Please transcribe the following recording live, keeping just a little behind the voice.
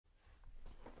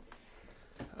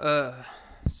Uh,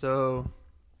 so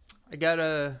I got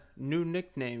a new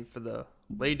nickname for the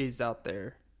ladies out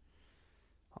there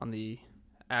on the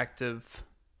active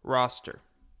roster.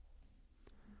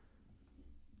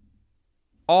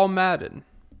 All Madden,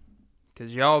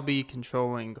 because y'all be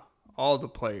controlling all the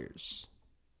players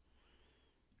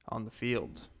on the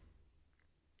field.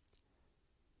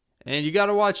 And you got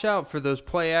to watch out for those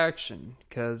play action,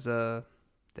 because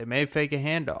they may fake a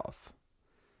handoff.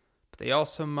 But they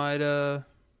also might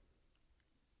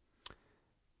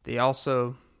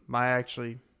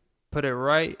actually put it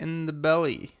right in the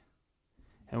belly.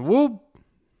 And whoop,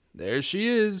 there she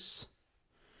is.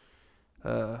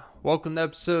 Welcome to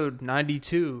episode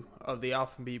 92 of the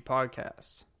Alpha Beat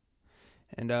podcast.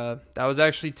 And that was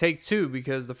actually take 2,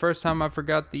 because the first time I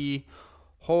forgot the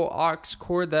whole aux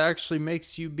cord that actually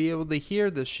makes you be able to hear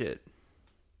the shit.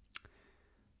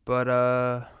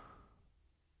 But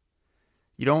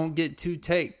you don't get 2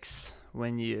 takes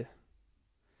when you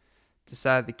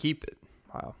decide to keep it.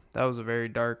 Wow, that was a very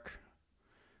dark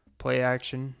play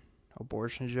action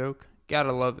abortion joke.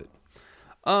 Gotta love it.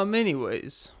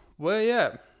 Anyways, well,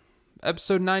 yeah,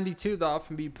 episode 92 of the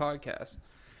Alpha Beat podcast.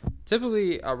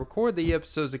 Typically, I record the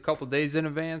episodes a couple days in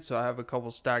advance, so I have a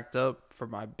couple stacked up for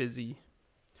my busy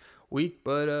week,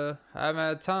 but I haven't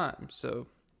had time, so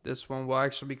this one will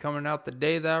actually be coming out the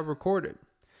day that I recorded.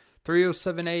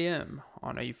 3:07 a.m.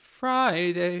 on a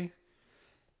Friday.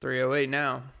 3:08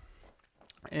 now.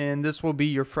 And this will be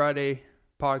your Friday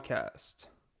podcast.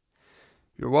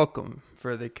 You're welcome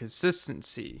for the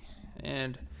consistency.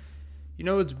 And you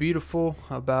know what's beautiful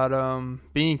about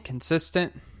being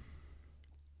consistent?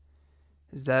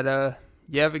 Is that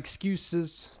you have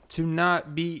excuses to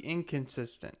not be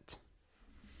inconsistent.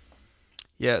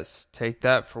 Yes, take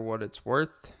that for what it's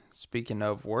worth. Speaking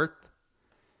of worth,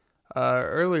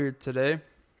 earlier today,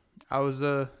 I was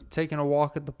taking a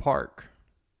walk at the park.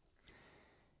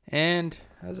 And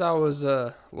as I was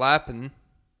lapping,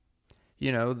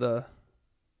 the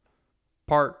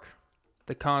park,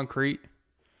 the concrete,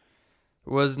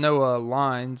 there was no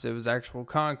lines, it was actual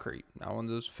concrete, not one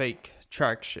of those fake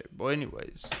track shit. But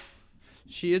anyways,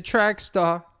 she a track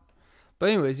star.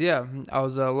 But anyways, yeah, I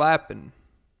was lapping.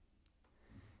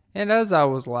 And as I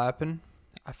was lapping,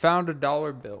 I found a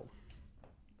dollar bill.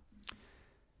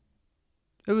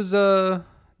 It was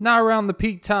not around the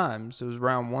peak times. It was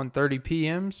around 1:30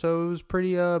 p.m., so it was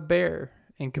pretty bare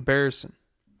in comparison.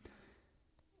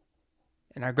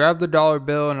 And I grabbed the dollar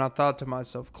bill and I thought to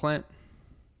myself, Clint,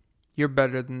 you're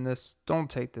better than this. Don't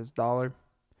take this dollar.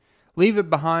 Leave it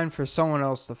behind for someone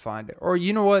else to find it. Or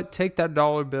you know what? Take that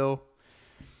dollar bill,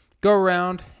 go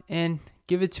around and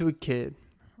give it to a kid.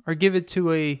 Or give it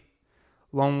to a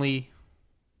lonely,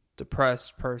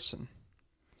 depressed person.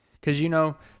 Because,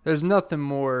 there's nothing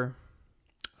more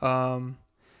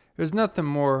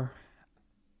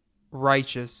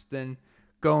righteous than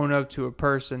going up to a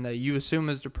person that you assume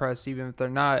is depressed, even if they're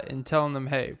not, and telling them,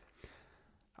 hey,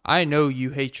 I know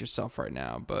you hate yourself right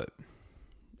now, but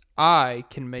I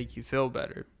can make you feel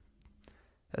better.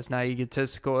 That's not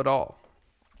egotistical at all.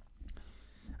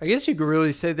 I guess you could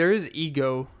really say there is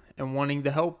ego in wanting to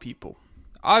help people.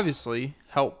 Obviously,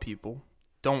 help people.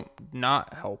 Don't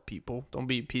not help people. Don't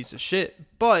be a piece of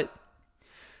shit. But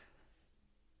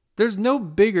there's no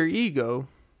bigger ego.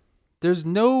 There's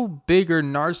no bigger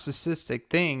narcissistic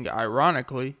thing,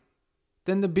 ironically,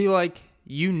 than to be like,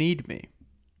 you need me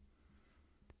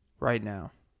right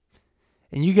now.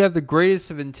 And you have the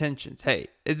greatest of intentions. Hey,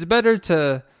 it's better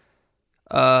to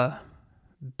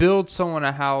build someone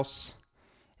a house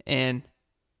and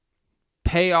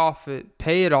pay it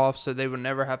off so they would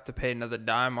never have to pay another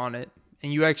dime on it.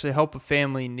 And you actually help a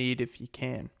family in need if you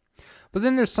can. But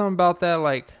then there's something about that,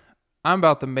 like, I'm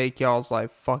about to make y'all's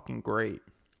life fucking great.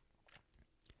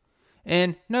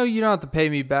 And no, you don't have to pay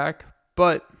me back,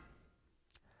 but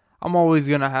I'm always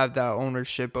going to have that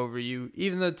ownership over you,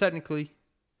 even though technically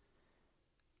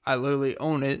I literally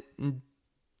own it. And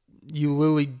you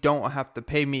literally don't have to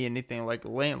pay me anything like a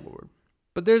landlord.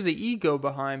 But there's an ego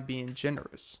behind being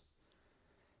generous.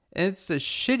 And it's a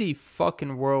shitty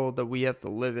fucking world that we have to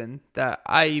live in that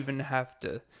I even have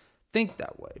to think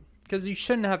that way. Because you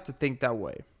shouldn't have to think that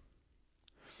way.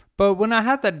 But when I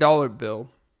had that dollar bill,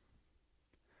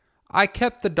 I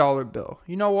kept the dollar bill.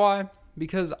 You know why?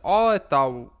 Because all I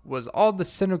thought was all the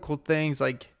cynical things.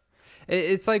 Like,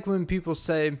 it's like when people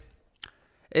say,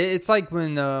 it's like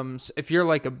when if you're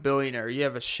like a billionaire, you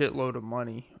have a shitload of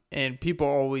money. And people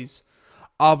always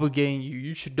obligating you.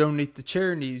 You should donate to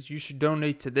charities. You should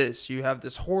donate to this. You have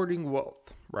this hoarding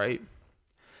wealth, right?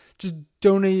 Just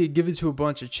donate it, give it to a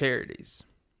bunch of charities.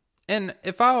 And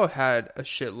if I had a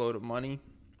shitload of money,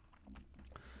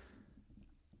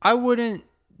 I wouldn't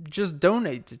just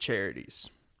donate to charities.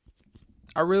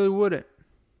 I really wouldn't.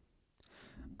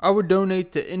 I would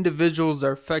donate to individuals that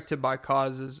are affected by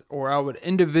causes, or I would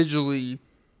individually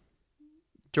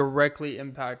directly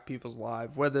impact people's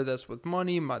lives, whether that's with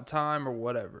money, my time, or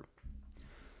whatever.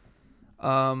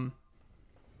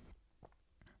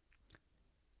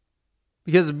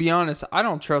 Because to be honest, I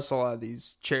don't trust a lot of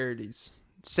these charities.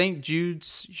 St.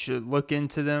 Jude's, you should look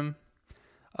into them.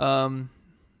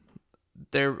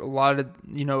 There a lot of,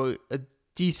 a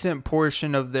decent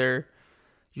portion of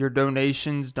your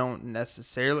donations don't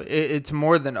necessarily, it's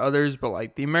more than others, but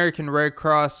like the American Red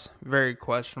Cross, very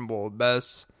questionable at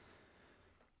best.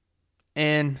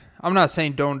 And I'm not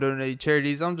saying don't donate to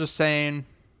charities. I'm just saying,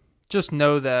 just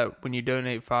know that when you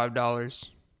donate $5,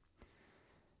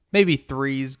 maybe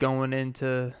 $3's going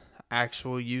into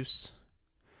actual use.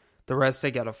 The rest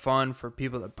they got to fund for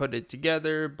people that put it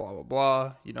together, blah, blah,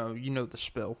 blah. You know the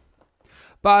spiel.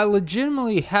 But I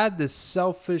legitimately had this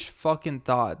selfish fucking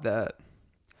thought that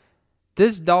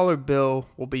this dollar bill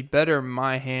will be better in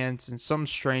my hands than some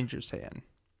stranger's hand,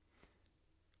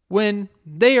 when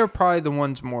they are probably the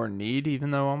ones more in need,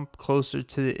 even though I'm closer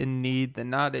to in need than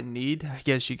not in need. I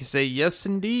guess you could say yes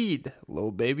indeed,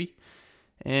 little baby.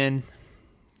 And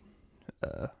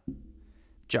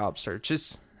job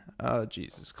searches. Oh,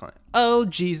 Jesus, Clint. Oh,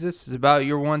 Jesus is about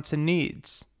your wants and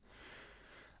needs.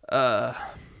 I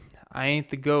ain't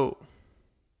the GOAT,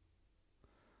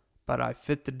 but I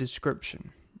fit the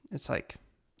description. It's like,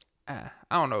 I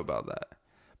don't know about that.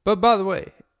 But by the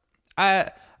way,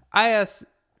 I asked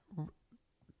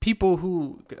people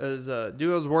who, as a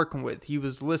dude I was working with, he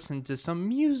was listening to some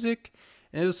music,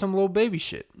 and it was some Lil Baby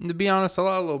shit. And to be honest, a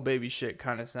lot of Lil Baby shit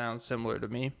kind of sounds similar to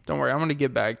me. Don't worry, I'm going to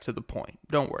get back to the point.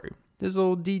 Don't worry. There's a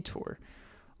little detour.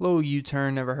 Little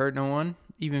U-turn, never hurt no one.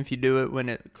 Even if you do it when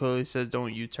it clearly says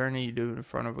don't U-turn, and you do it in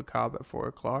front of a cop at 4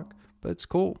 o'clock. But it's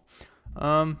cool.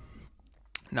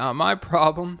 Not my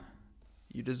problem.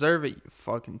 You deserve it, you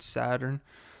fucking Saturn.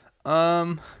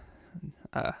 I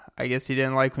guess he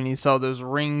didn't like when he saw those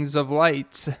rings of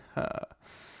lights.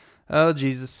 Oh,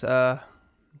 Jesus.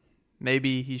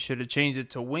 Maybe he should have changed it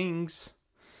to wings.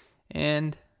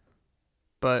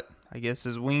 But I guess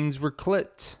his wings were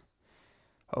clipped.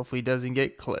 Hopefully he doesn't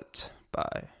get clipped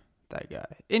by that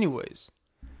guy. Anyways.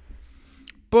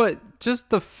 But just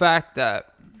the fact that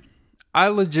I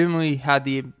legitimately had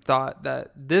the thought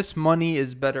that this money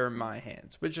is better in my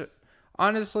hands. Which,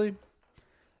 honestly,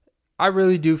 I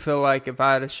really do feel like if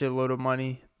I had a shitload of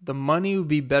money, the money would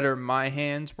be better in my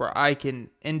hands, where I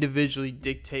can individually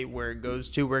dictate where it goes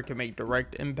to, where it can make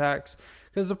direct impacts.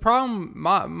 Because the problem,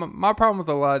 my problem with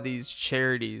a lot of these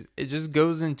charities, it just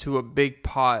goes into a big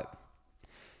pot.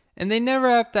 And you never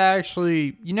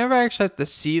actually have to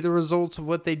see the results of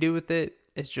what they do with it.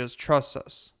 It's just trust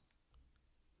us.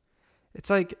 It's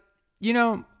like,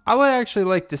 I would actually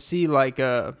like to see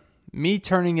me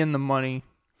turning in the money,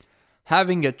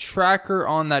 having a tracker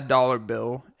on that dollar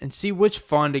bill, and see which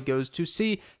fund it goes to.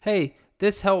 See, hey,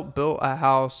 this helped build a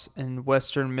house in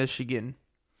Western Michigan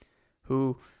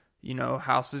who,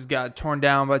 houses got torn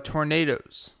down by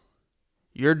tornadoes.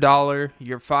 Your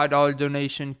 $5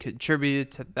 donation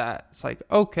contributed to that. It's like,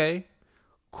 okay,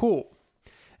 cool.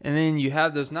 And then you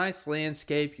have those nice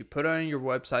landscape you put on your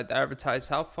website to advertise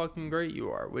how fucking great you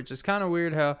are, which is kind of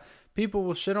weird how people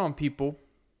will shit on people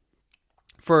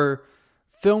for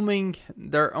filming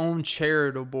their own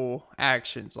charitable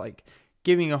actions, like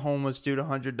giving a homeless dude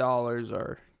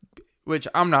 $100, which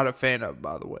I'm not a fan of,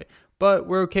 by the way. But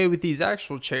we're okay with these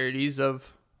actual charities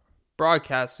of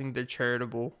broadcasting their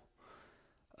charitable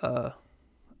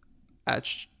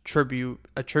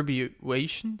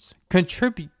attributions.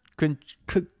 Contribute.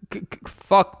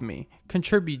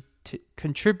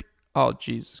 Oh,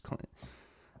 Jesus, Clint.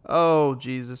 Oh,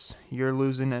 Jesus, you're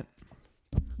losing it.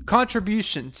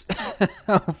 Contributions.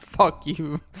 Oh, fuck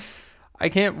you. I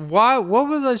can't. Why? What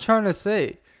was I trying to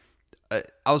say?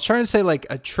 I was trying to say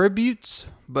attributes,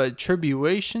 but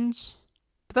attributions.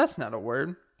 But that's not a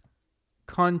word.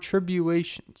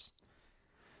 Contributions.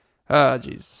 Oh,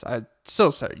 Jesus. I'm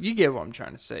so sorry. You get what I'm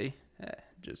trying to say.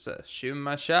 Just shooting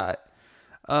my shot.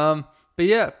 But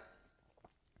yeah.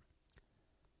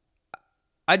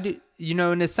 I do,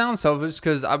 and it sounds selfish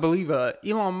because I believe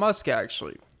Elon Musk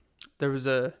actually.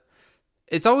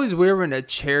 It's always weird when a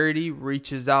charity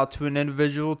reaches out to an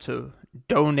individual to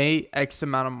donate X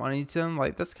amount of money to them.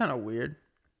 Like, that's kind of weird.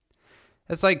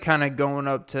 It's like kind of going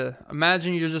up to,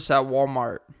 imagine you're just at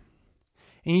Walmart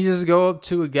and you just go up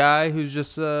to a guy who's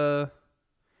just, trying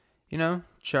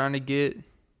to get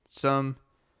some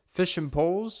fishing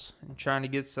poles and trying to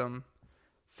get some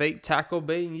fake tackle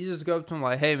bait. And you just go up to him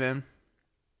like, hey, man,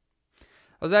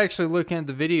 I was actually looking at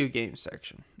the video game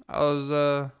section. I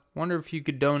was wondering if you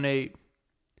could donate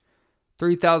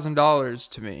 $3,000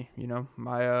 to me. You know,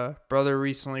 my brother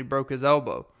recently broke his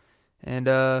elbow, and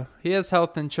he has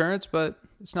health insurance, but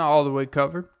it's not all the way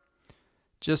covered.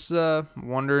 Just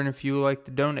wondering if you would like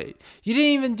to donate. You didn't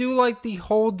even do like the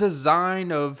whole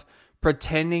design of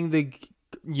pretending to,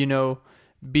 you know,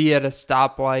 be at a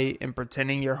stoplight and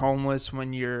pretending you're homeless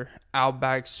when your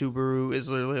Outback Subaru is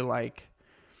literally like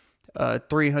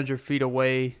 300 feet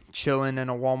away, chilling in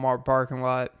a Walmart parking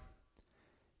lot,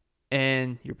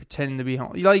 and you're pretending to be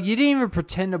home. Like, you didn't even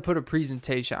pretend to put a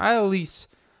presentation. I at least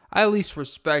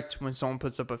respect when someone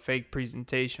puts up a fake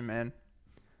presentation, man.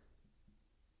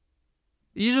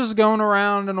 You just going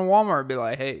around in a Walmart and be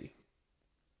like, hey,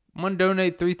 I'm going to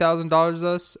donate $3,000 to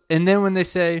us. And then when they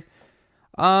say,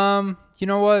 you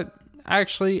know what?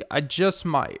 Actually, I just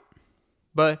might.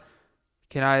 But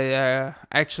can I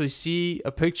actually see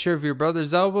a picture of your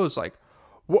brother's elbow? It's like,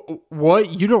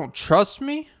 what? You don't trust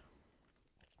me?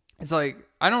 It's like,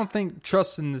 I don't think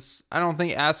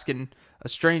asking a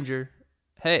stranger,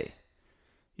 hey,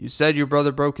 you said your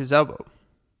brother broke his elbow.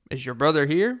 Is your brother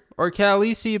here? Or can I at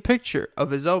least see a picture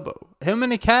of his elbow? Him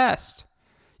in a cast.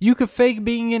 You could fake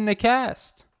being in the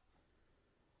cast.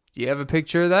 Do you have a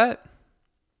picture of that?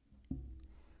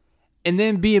 And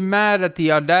then being mad at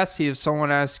the audacity of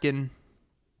someone asking,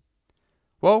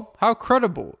 well, how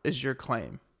credible is your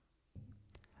claim?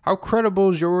 How credible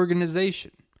is your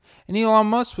organization? And Elon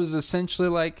Musk was essentially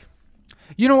like,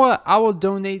 you know what? I will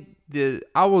donate,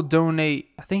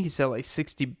 I think he said like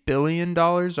 $60 billion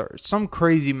or some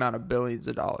crazy amount of billions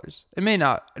of dollars. It may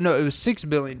not. No, it was $6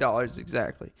 billion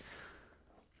exactly.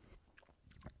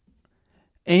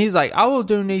 And he's like, I will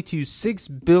donate to you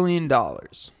 $6 billion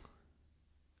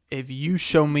if you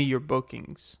show me your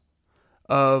bookings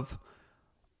of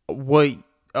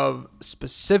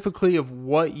specifically of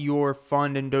what your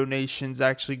fund and donations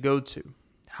actually go to.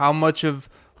 How much of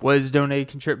what is donated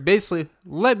contribute. Basically,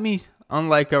 let me,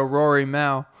 unlike Rory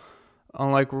Mao,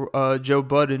 unlike Joe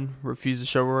Budden refused to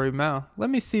show Rory Mao, let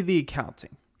me see the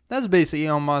accounting. That's basically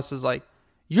Elon Musk is like,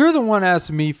 you're the one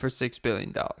asking me for $6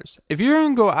 billion. If you're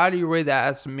going to go out of your way to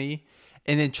ask me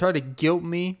and then try to guilt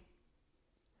me,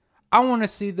 I want to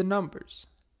see the numbers.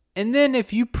 And then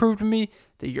if you prove to me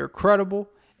that you're credible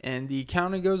and the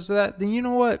accounting goes to that, then you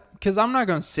know what? Because I'm not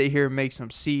going to sit here and make some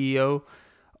CEO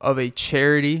of a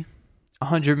charity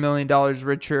 $100 million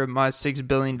richer than my $6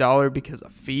 billion because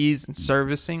of fees and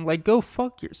servicing. Like, go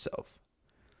fuck yourself.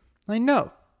 Like,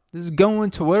 no. This is going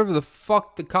to whatever the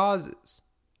fuck the cause is.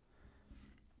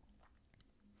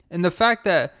 And the fact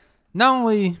that not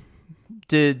only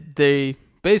did they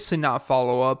basically not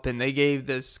follow up and they gave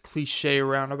this cliche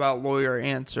roundabout lawyer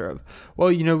answer of,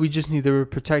 well, you know, we just need to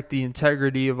protect the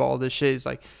integrity of all this shit. It's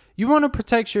like, you want to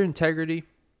protect your integrity?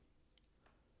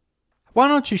 Why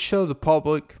don't you show the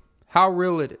public how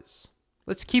real it is?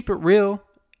 Let's keep it real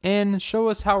and show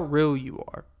us how real you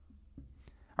are.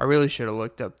 I really should have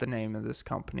looked up the name of this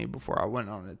company before I went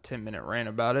on a 10-minute rant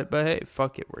about it. But hey,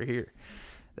 fuck it, we're here.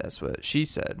 That's what she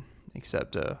said.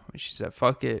 Except when she said,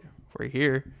 fuck it, we're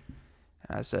here.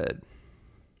 And I said,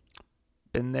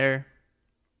 been there,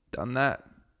 done that.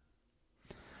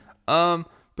 But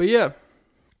yeah.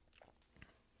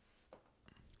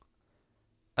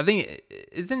 I think,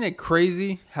 isn't it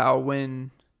crazy how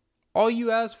when all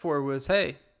you asked for was,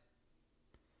 hey,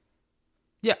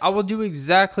 yeah, I will do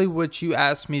exactly what you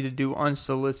asked me to do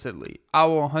unsolicitedly. I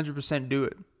will 100% do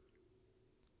it.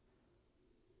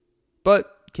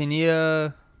 But can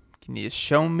you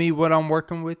show me what I'm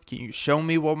working with? Can you show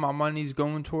me what my money's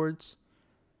going towards?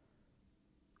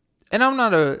 And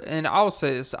I'll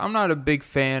say this, I'm not a big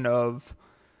fan of,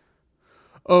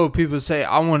 people say,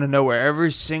 I want to know where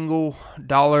every single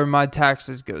dollar of my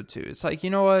taxes go to. It's like, you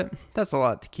know what? That's a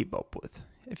lot to keep up with.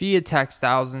 If you get taxed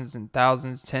thousands and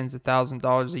thousands, tens of thousands of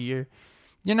dollars a year,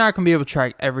 you're not going to be able to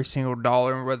track every single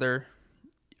dollar and whether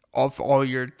all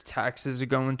your taxes are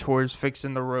going towards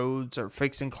fixing the roads or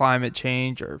fixing climate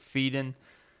change or feeding.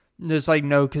 It's like,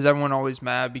 no, because everyone always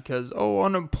mad because,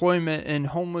 unemployment and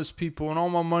homeless people and all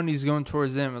my money's going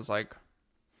towards them. It's like,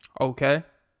 okay.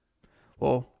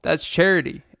 Well, that's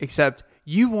charity, except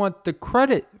you want the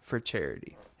credit for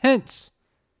charity. Hence,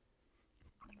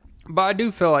 but I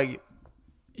do feel like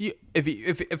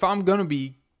if I'm gonna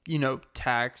be,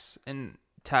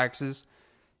 taxes,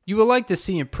 you would like to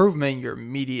see improvement in your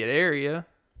immediate area.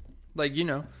 Like,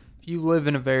 if you live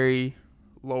in a very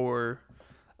lower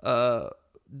a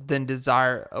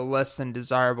less than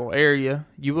desirable area,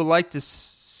 you would like to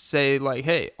say like,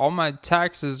 hey, all my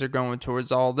taxes are going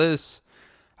towards all this.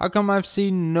 How come I've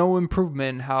seen no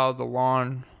improvement in how the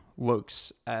lawn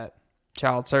looks at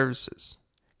child services,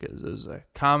 because there's a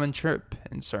common trip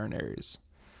in certain areas.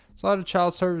 There's a lot of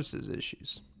child services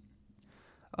issues.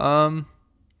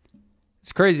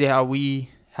 It's crazy how we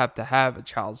have to have a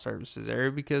child services area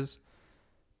because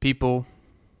people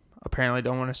apparently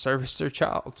don't want to service their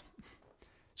child.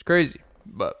 It's crazy,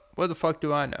 but what the fuck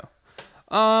do I know?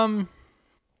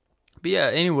 But yeah,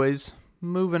 anyways,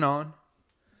 moving on.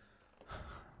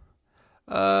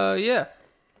 Yeah.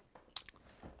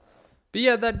 But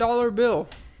yeah, that dollar bill.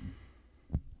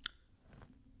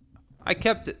 I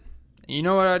kept it. And you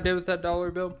know what I did with that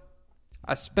dollar bill?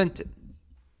 I spent it.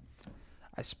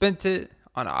 I spent it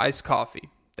on an iced coffee.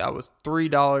 That was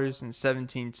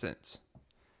 $3.17.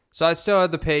 So I still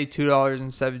had to pay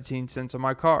 $2.17 on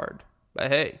my card. But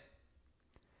hey,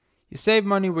 you save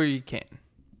money where you can.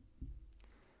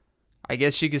 I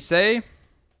guess you could say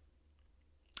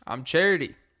I'm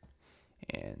charity.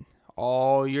 And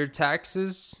all your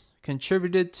taxes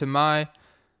contributed to my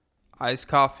iced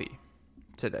coffee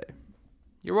today.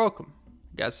 You're welcome.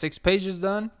 Got 6 pages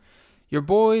done. Your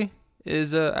boy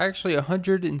is actually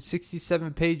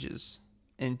 167 pages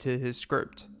into his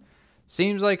script.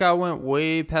 Seems like I went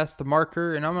way past the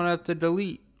marker, and I'm going to have to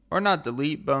delete. Or not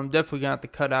delete, but I'm definitely going to have to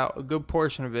cut out a good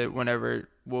portion of it whenever it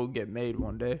will get made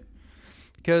one day.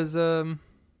 Because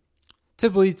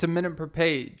typically it's a minute per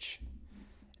page.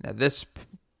 And at this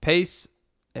pace,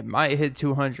 it might hit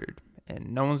 200.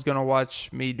 And no one's going to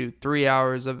watch me do 3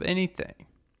 hours of anything.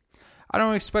 I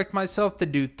don't expect myself to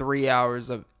do 3 hours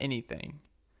of anything.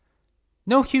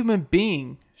 No human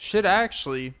being should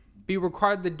actually be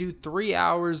required to do 3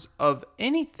 hours of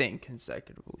anything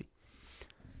consecutively.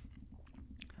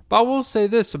 But I will say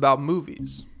this about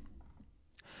movies.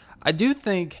 I do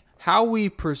think how we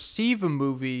perceive a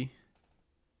movie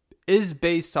is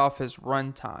based off its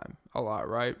runtime a lot,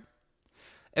 right?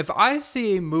 If I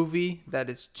see a movie that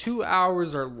is 2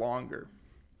 hours or longer,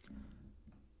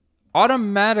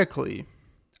 automatically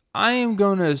I am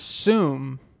going to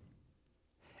assume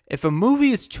if a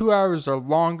movie is 2 hours or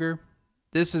longer,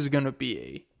 this is going to be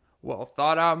a well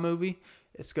thought out movie.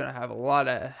 It's going to have a lot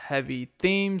of heavy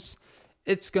themes.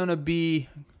 It's going to be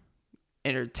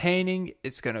entertaining.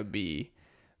 It's going to be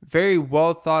very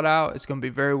well thought out. It's going to be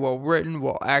very well written,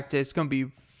 well acted. It's going to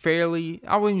be fairly,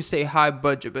 I wouldn't even say high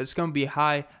budget, but it's going to be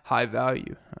high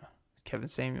value. Kevin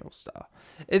Samuels style.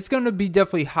 It's going to be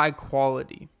definitely high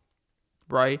quality,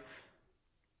 right?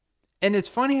 And it's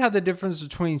funny how the difference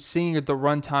between seeing the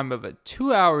runtime of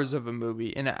 2 hours of a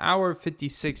movie and an hour and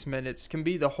 56 minutes can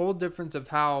be the whole difference of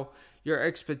how your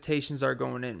expectations are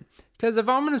going in. Because if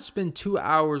I'm going to spend 2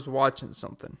 hours watching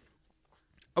something,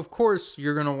 of course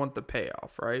you're going to want the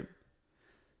payoff, right?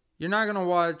 You're not going to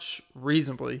watch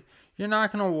reasonably. You're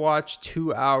not going to watch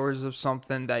 2 hours of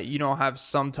something that you don't have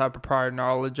some type of prior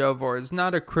knowledge of, or is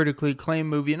not a critically acclaimed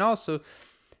movie. And also,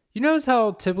 you notice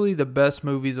how typically the best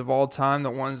movies of all time, the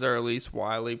ones that are at least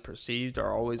widely perceived,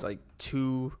 are always like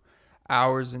 2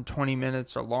 hours and 20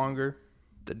 minutes or longer.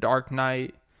 The Dark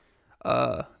Knight,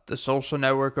 The Social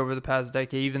Network over the past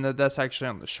decade, even though that's actually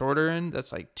on the shorter end,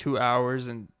 that's like 2 hours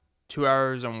and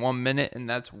 1 minute, and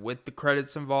that's with the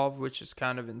credits involved, which is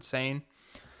kind of insane.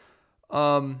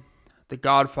 The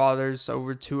Godfather's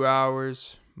over 2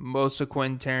 hours. Most of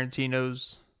Quentin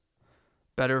Tarantino's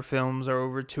better films are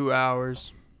over 2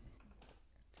 hours.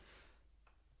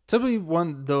 Typically,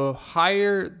 the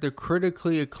higher the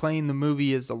critically acclaimed the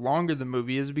movie is, the longer the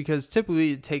movie is, because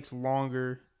typically it takes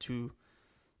longer to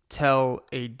tell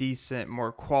a decent,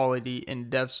 more quality,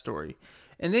 in-depth story.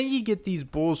 And then you get these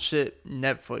bullshit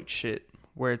Netflix shit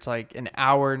where it's like an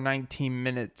hour, 19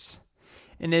 minutes.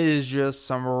 And it is just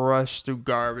some rush through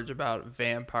garbage about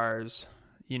vampires,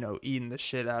 eating the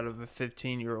shit out of a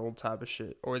 15-year-old type of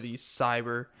shit. Or these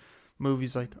cyber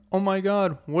movies like, oh my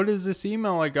god, what is this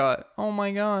email I got? Oh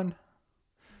my god.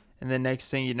 And then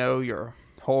next thing you know, your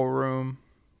whole room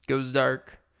goes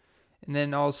dark. And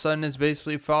then all of a sudden it's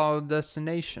basically Final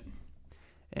Destination.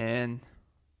 And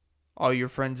all your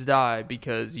friends die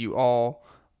because you all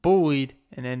bullied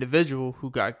an individual who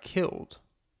got killed.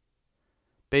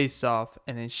 Based off,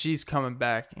 and then she's coming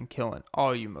back and killing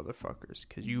all you motherfuckers.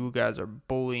 Because you guys are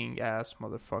bullying ass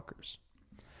motherfuckers.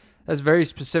 That's very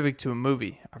specific to a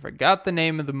movie. I forgot the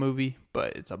name of the movie,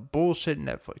 but it's a bullshit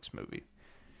Netflix movie.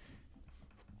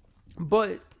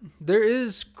 But there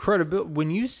is credibility.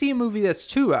 When you see a movie that's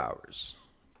 2 hours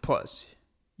plus,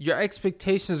 your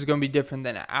expectations are going to be different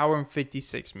than an hour and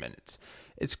 56 minutes.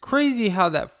 It's crazy how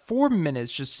that 4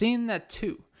 minutes, just seeing that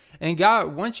 2. And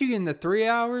God, once you get into 3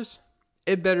 hours,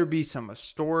 it better be some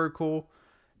historical,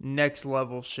 next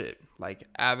level shit. Like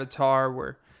Avatar,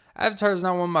 where Avatar is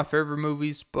not one of my favorite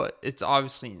movies, but it's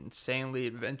obviously insanely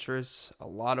adventurous. A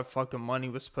lot of fucking money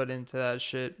was put into that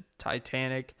shit.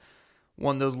 Titanic,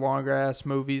 one of those longer ass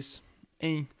movies.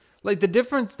 And like the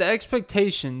difference, the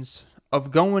expectations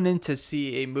of going in to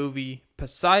see a movie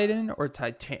Poseidon or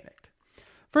Titanic.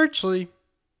 Virtually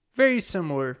very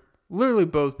similar. Literally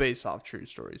both based off true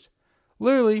stories.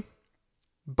 Literally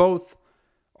both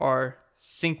are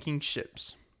sinking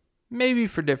ships. Maybe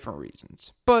for different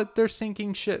reasons, but they're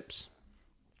sinking ships.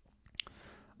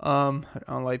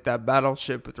 Unlike that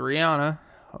Battleship with Rihanna,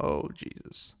 oh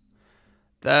Jesus,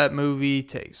 that movie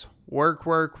takes work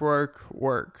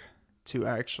to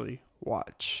actually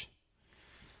watch.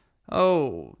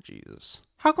 Oh Jesus,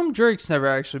 how come Drake's never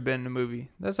actually been in a movie?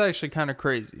 That's actually kind of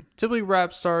crazy. Typically,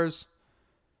 rap stars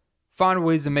find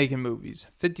ways of making movies.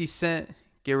 50 Cent,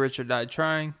 Get Rich or Die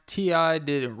Trying. T.I.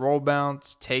 did in Roll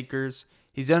Bounce, Takers.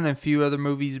 He's done a few other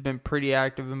movies. He's been pretty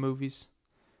active in movies.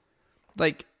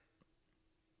 Like,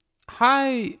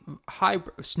 high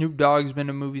Snoop Dogg's been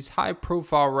in movies. High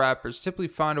profile rappers typically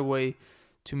find a way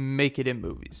to make it in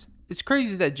movies. It's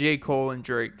crazy that J. Cole and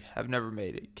Drake have never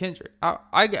made it. Kendrick,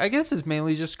 I guess it's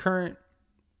mainly just current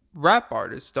rap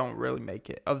artists don't really make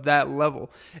it of that level.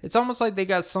 It's almost like they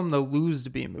got something to lose to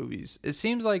be in movies. It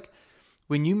seems like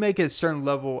when you make a certain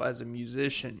level as a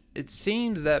musician, it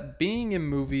seems that being in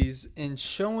movies and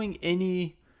showing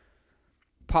any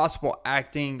possible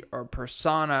acting or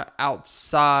persona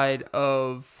outside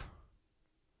of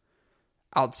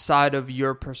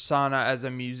your persona as a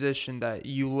musician that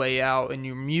you lay out in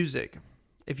your music,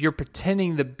 if you're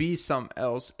pretending to be something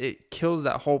else, it kills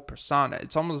that whole persona.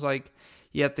 It's almost like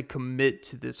you have to commit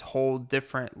to this whole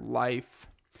different life,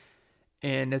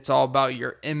 and it's all about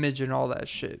your image and all that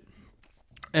shit.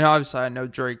 And obviously, I know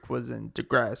Drake was in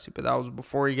Degrassi, but that was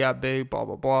before he got big, blah,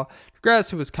 blah, blah.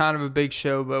 Degrassi was kind of a big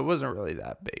show, but it wasn't really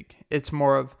that big. It's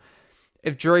more of,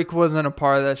 if Drake wasn't a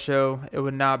part of that show, it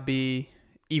would not be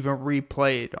even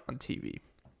replayed on TV.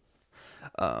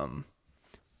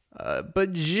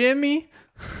 But Jimmy,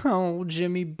 oh,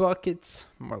 Jimmy Buckets,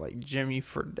 more like Jimmy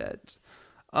Fredette.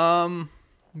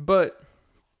 But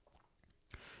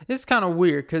it's kind of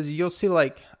weird because you'll see,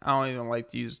 like, I don't even like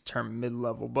to use the term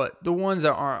mid-level, but the ones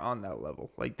that aren't on that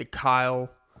level, like the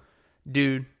Kyle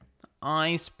dude,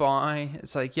 I Spy.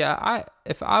 It's like, yeah,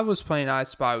 if I was playing I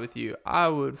Spy with you, I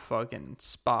would fucking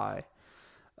spy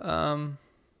to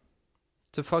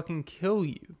fucking kill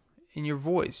you in your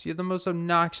voice. You have the most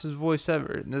obnoxious voice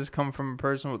ever, and this is coming from a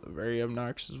person with a very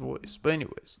obnoxious voice. But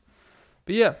anyways,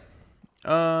 but yeah,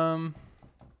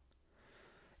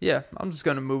 yeah, I'm just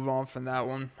gonna move on from that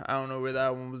one. I don't know where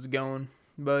that one was going,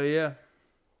 but yeah.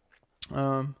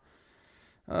 Oh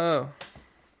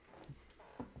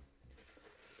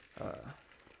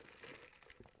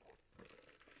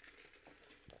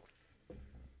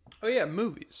yeah,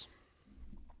 movies.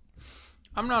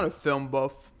 I'm not a film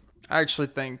buff. I actually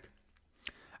think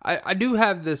I do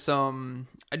have this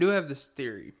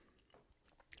theory.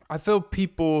 I feel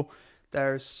people that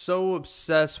are so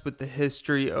obsessed with the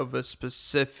history of a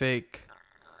specific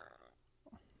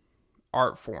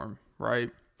art form,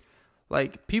 right?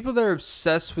 Like, people that are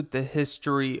obsessed with the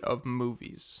history of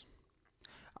movies.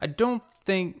 I don't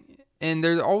think, and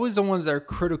they're always the ones that are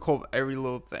critical of every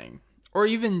little thing. Or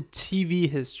even TV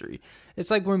history.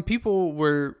 It's like when people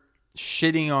were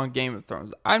shitting on Game of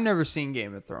Thrones. I've never seen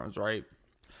Game of Thrones, right?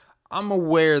 I'm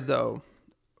aware, though,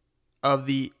 of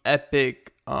the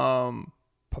epic,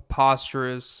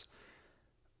 preposterous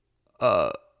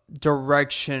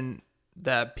direction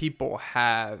that people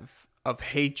have of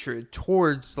hatred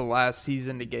towards the last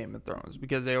season of Game of Thrones,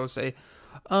 because they always say,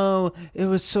 oh, it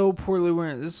was so poorly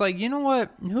written. It's like, you know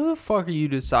what? Who the fuck are you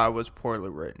to decide what's poorly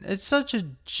written? It's such a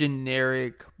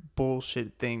generic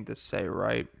bullshit thing to say,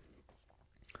 right?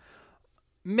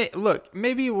 Look,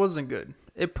 maybe it wasn't good.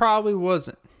 It probably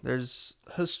wasn't. There's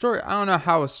I don't know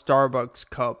how a Starbucks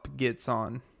cup gets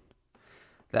on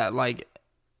that, like,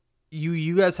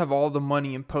 you guys have all the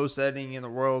money and post editing in the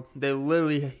world. They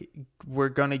literally were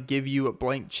gonna give you a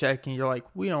blank check, and you're like,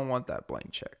 we don't want that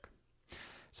blank check.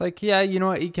 It's like, yeah, you know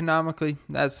what? Economically,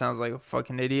 that sounds like a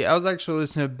fucking idiot. I was actually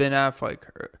listening to Ben Affleck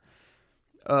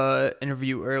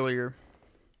interview earlier,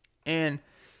 and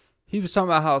he was talking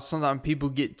about how sometimes people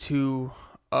get too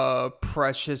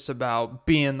precious about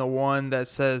being the one that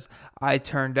says, I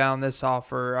turned down this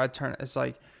offer. It's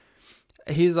like,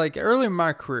 he's like, early in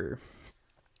my career,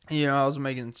 you know, I was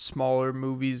making smaller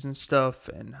movies and stuff,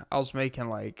 and I was making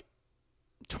like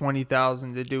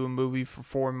 $20,000 to do a movie for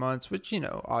 4 months, which, you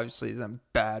know, obviously isn't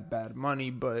bad money.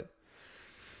 But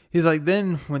he's like,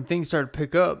 then when things started to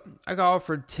pick up, I got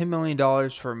offered $10 million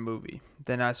for a movie.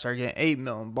 Then I started getting $8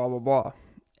 million, blah blah blah.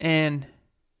 And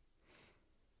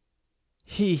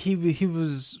he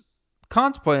was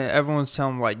contemplating. Everyone's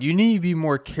telling him, like, you need to be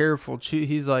more careful.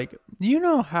 He's like, you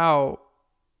know how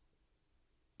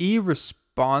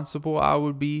irresponsible I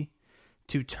would be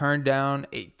to turn down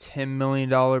a $10 million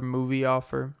movie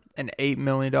offer, an $8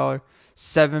 million,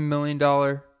 $7 million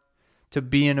to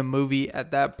be in a movie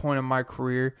at that point in my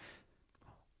career.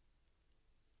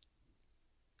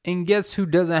 And guess who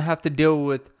doesn't have to deal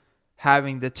with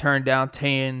having to turn down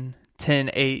 10,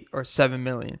 8, or 7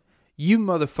 million? You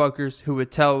motherfuckers who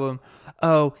would tell them,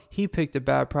 oh, he picked a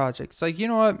bad project. It's like, you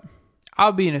know what?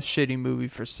 I'll be in a shitty movie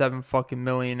for 7 fucking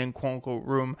million in quote unquote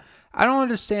room. I don't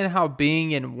understand how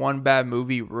being in one bad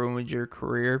movie ruins your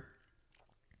career.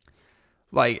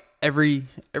 Like every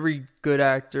good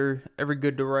actor, every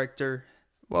good director,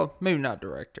 well, maybe not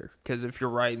director, because if you're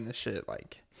writing the shit,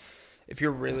 like if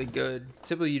you're really good,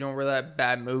 typically you don't really have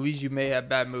bad movies. You may have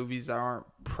bad movies that aren't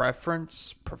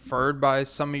preferred by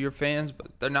some of your fans,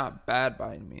 but they're not bad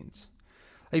by any means.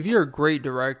 Like if you're a great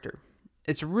director,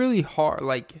 it's really hard.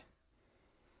 Like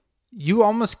you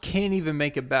almost can't even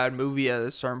make a bad movie at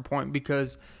a certain point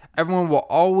because everyone will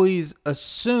always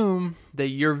assume that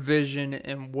your vision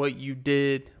and what you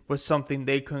did was something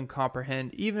they couldn't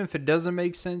comprehend, even if it doesn't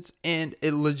make sense, and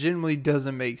it legitimately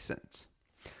doesn't make sense.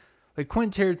 Like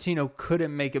Quentin Tarantino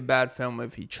couldn't make a bad film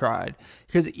if he tried,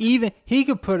 because even he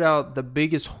could put out the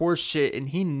biggest horse shit and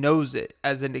he knows it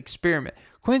as an experiment.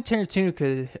 Quentin Tarantino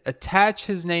could attach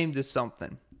his name to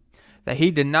something that he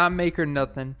did not make or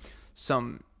nothing.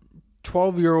 Some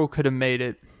 12-year-old could have made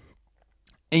it.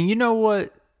 And you know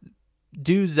what?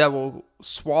 Dudes that will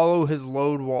swallow his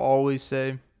load will always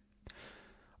say,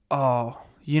 oh,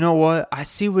 you know what? I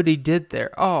see what he did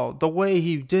there. Oh, the way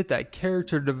he did that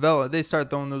character development. They start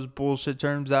throwing those bullshit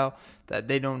terms out that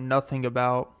they know nothing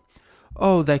about.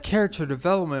 Oh, that character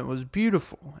development was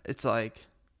beautiful. It's like,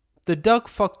 the duck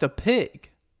fucked a pig.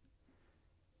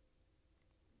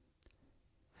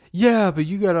 Yeah, but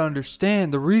you gotta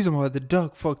understand the reason why the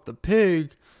duck fucked the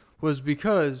pig was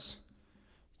because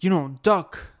you don't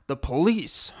duck the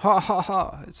police. Ha ha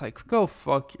ha. It's like, go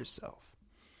fuck yourself.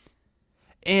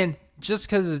 And just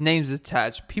because his name's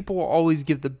attached, people will always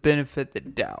give the benefit of the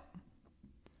doubt.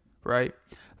 Right?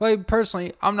 Like,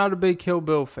 personally, I'm not a big Kill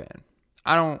Bill fan.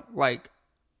 I don't like,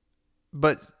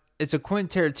 but it's a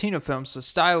Quentin Tarantino film, so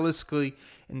stylistically,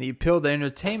 and the appeal to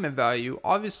entertainment value,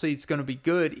 obviously it's going to be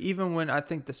good, even when I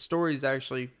think the story is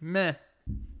actually meh,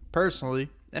 personally.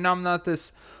 And I'm not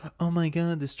this, oh my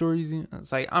god, the story's...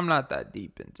 It's like, I'm not that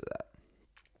deep into that.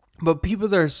 But people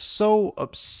that are so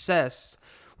obsessed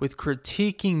with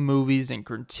critiquing movies and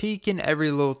critiquing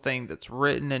every little thing that's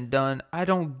written and done, I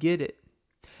don't get it.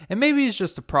 And maybe it's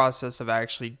just the process of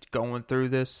actually going through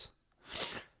this.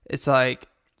 It's like,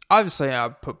 obviously I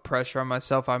put pressure on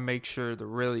myself. I make sure to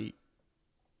really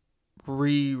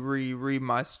read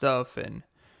my stuff and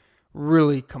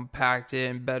really compact it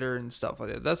and better and stuff like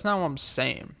that. That's not what I'm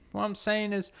saying. What I'm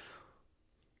saying is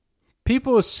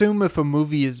people assume if a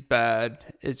movie is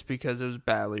bad, it's because it was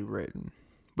badly written.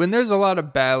 When there's a lot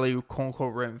of badly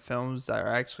quote-unquote written films that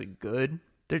are actually good,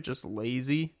 they're just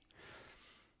lazy.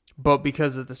 But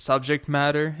because of the subject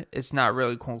matter, it's not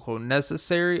really quote-unquote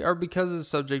necessary. Or because of the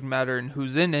subject matter and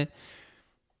who's in it,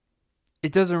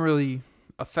 it doesn't really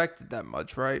affect it that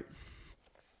much, right?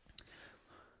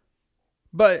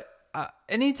 But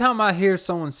anytime I hear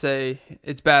someone say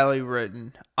it's badly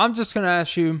written, I'm just going to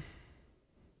ask you,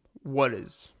 what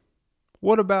is?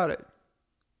 What about it?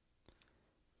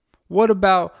 What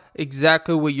about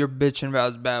exactly what you're bitching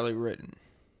about is badly written?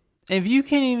 And if you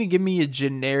can't even give me a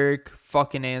generic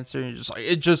fucking answer, and just like,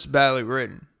 it's just badly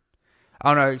written. I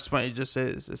don't know how to explain it, it just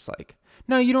is. It's like,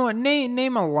 no, you know what?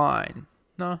 Name a line.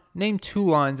 No, name 2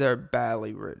 lines that are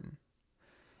badly written.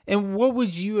 And what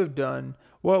would you have done?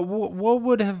 What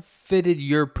would have fitted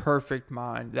your perfect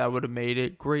mind that would have made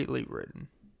it greatly written?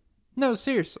 No,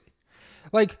 seriously.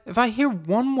 Like, if I hear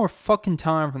one more fucking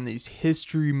time from these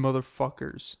history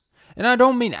motherfuckers, and I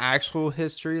don't mean actual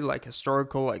history, like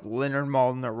historical, like Leonard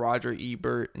Maltin or Roger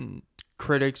Ebert and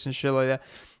critics and shit like that.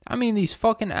 I mean these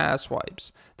fucking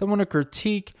asswipes that want to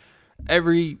critique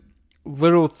every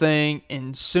little thing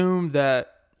and assume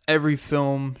that every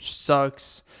film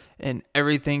sucks and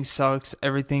everything sucks,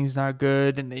 everything's not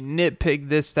good, and they nitpick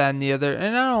this, that, and the other.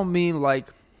 And I don't mean like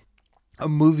a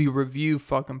movie review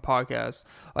fucking podcast.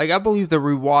 Like, I believe the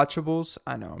Rewatchables,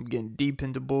 I know I'm getting deep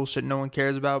into bullshit no one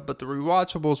cares about, but the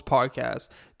Rewatchables podcast,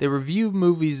 they review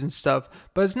movies and stuff,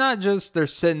 but it's not just they're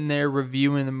sitting there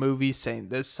reviewing the movie saying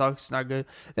this sucks, not good.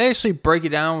 They actually break it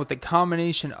down with a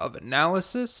combination of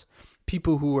analysis,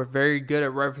 people who are very good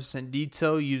at referencing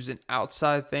detail, using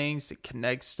outside things to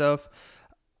connect stuff,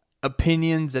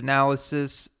 opinions,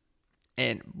 analysis,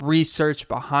 and research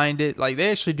behind it. Like,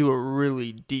 they actually do a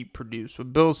really deep produce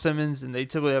with Bill Simmons, and they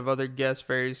typically have other guests,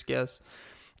 various guests,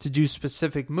 to do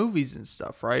specific movies and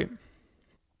stuff, right?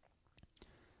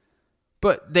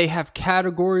 But they have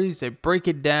categories, they break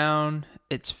it down,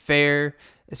 it's fair.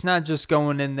 It's not just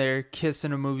going in there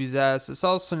kissing a movie's ass. It's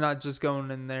also not just going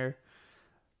in there,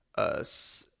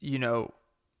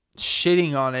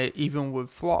 shitting on it, even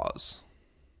with flaws.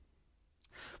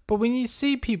 But when you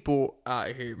see people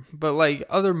out here, but like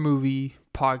other movie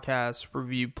podcasts,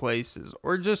 review places,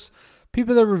 or just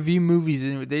people that review movies,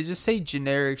 and they just say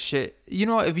generic shit. You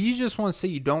know, if you just want to say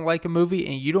you don't like a movie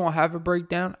and you don't have a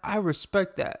breakdown, I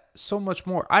respect that so much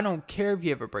more. I don't care if you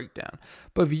have a breakdown.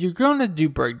 But if you're going to do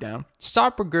breakdown,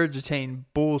 stop regurgitating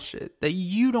bullshit that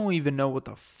you don't even know what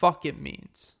the fuck it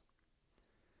means.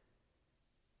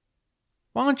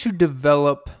 Why don't you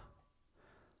develop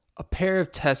a pair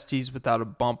of testes without a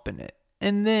bump in it,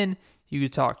 and then you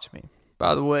could talk to me.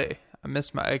 By the way, I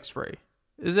missed my x-ray.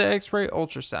 Is it x-ray?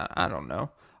 Ultrasound? I don't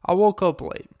know. I woke up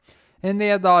late, and they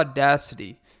had the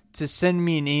audacity to send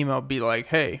me an email, be like,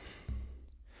 hey,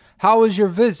 how was your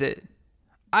visit?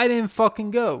 I didn't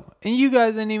fucking go, and you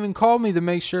guys didn't even call me to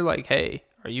make sure, like, hey,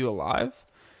 are you alive?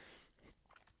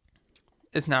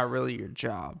 It's not really your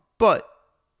job, but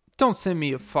don't send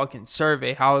me a fucking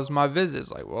survey. How was my visit?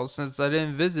 It's like, well, since I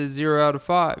didn't visit, 0 out of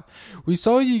 5. We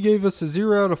saw you gave us a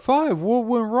 0 out of 5. What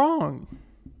went wrong?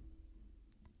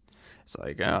 It's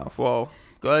like, oh, well,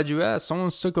 glad you asked. Someone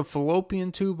stuck a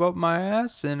fallopian tube up my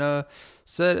ass and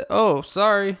said, oh,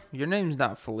 sorry, your name's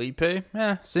not Felipe.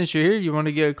 Since you're here, you want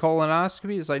to get a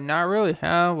colonoscopy? It's like, not really.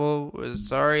 Well,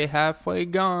 it's already halfway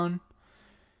gone.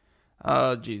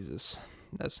 Oh, Jesus.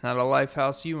 That's not a life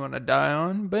house you want to die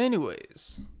on. But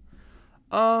anyways.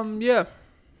 Yeah.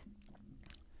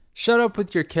 Shut up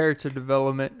with your character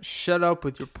development. Shut up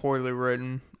with your poorly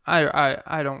written.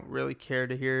 I don't really care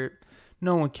to hear it.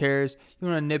 No one cares. You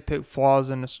want to nitpick flaws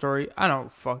in the story? I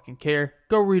don't fucking care.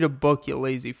 Go read a book, you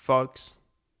lazy fucks.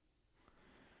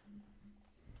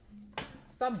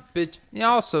 Stop bitch. Yeah,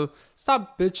 also,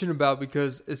 stop bitching about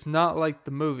because it's not like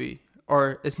the movie.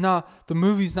 Or the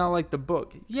movie's not like the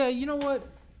book. Yeah, you know what?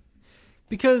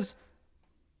 Because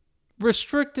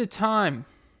restricted time.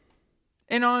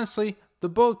 And honestly, the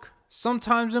book,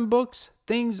 sometimes in books,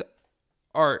 things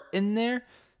are in there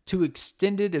to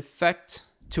extended effect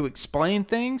to explain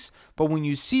things. But when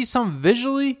you see some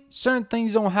visually, certain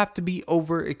things don't have to be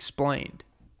over explained.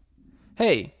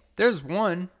 Hey, there's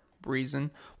one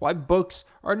reason why books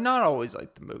are not always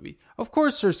like the movie. Of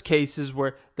course, there's cases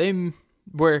where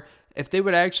if they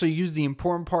would actually use the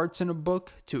important parts in a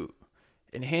book to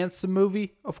enhance the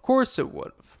movie, of course it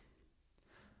would have.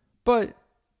 But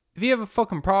if you have a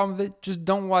fucking problem with it, just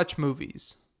don't watch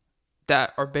movies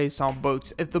that are based on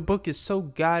books if the book is so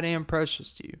goddamn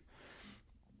precious to you.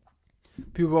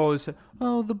 People always say,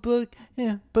 oh, the book,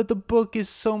 yeah, but the book is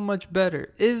so much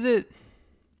better. Is it?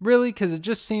 Really? Because it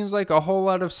just seems like a whole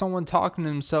lot of someone talking to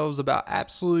themselves about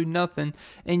absolutely nothing,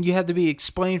 and you had to be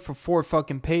explained for 4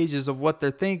 fucking pages of what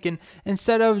they're thinking,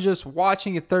 instead of just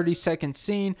watching a 30-second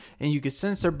scene, and you could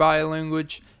sense their body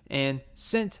language, and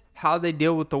sense how they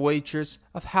deal with the waitress,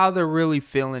 of how they're really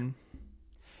feeling.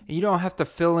 And you don't have to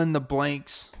fill in the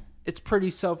blanks. It's pretty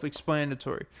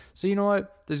self-explanatory. So you know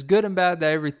what? There's good and bad to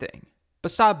everything. But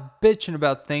stop bitching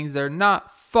about things that are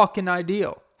not fucking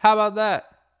ideal. How about that?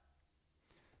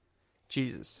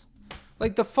 Jesus.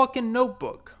 Like the fucking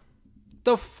Notebook.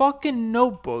 The fucking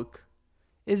Notebook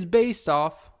is based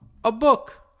off a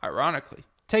book, ironically.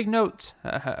 Take notes.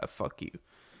 Haha, fuck you.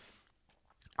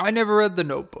 I never read the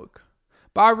Notebook.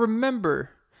 But I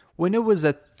remember when it was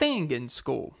a thing in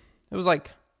school. It was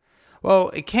like, well,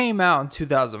 it came out in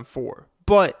 2004.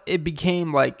 But it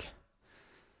became like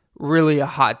really a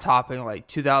hot topic like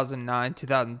 2009,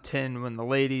 2010 when the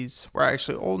ladies were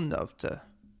actually old enough to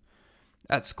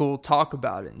at school talk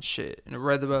about it and shit. And I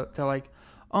read about, they're like,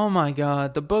 oh my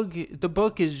god, the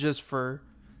book is just for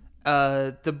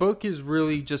the book is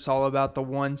really just all about the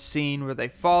one scene where they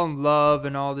fall in love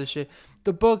and all this shit.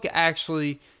 The book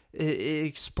actually it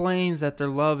explains that their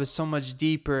love is so much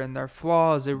deeper and their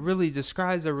flaws. It really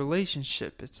describes their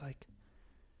relationship. It's like,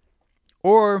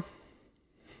 or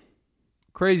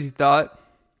crazy thought,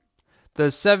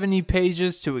 the 70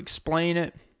 pages to explain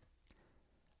it,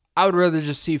 I would rather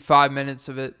just see 5 minutes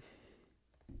of it.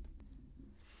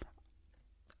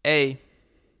 It's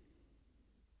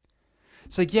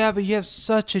like, yeah, but you have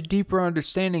such a deeper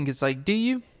understanding. It's like, do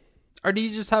you? Or do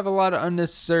you just have a lot of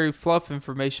unnecessary fluff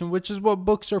information, which is what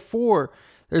books are for?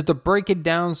 There's the break it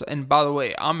downs. And by the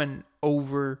way, I'm an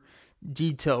over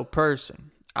detailed person.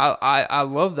 I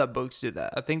love that books do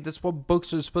that. I think that's what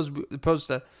books are supposed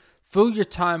to fill your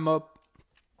time up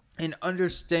and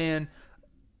understand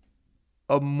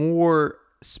a more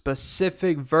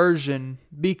specific version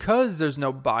because there's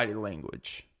no body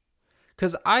language.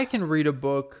 Because I can read a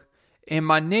book and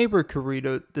my neighbor could read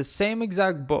the same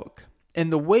exact book. And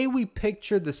the way we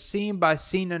picture the scene by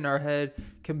scene in our head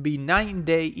can be night and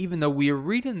day, even though we are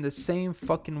reading the same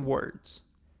fucking words.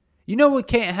 You know what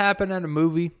can't happen in a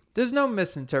movie? There's no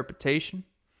misinterpretation.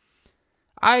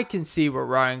 I can see what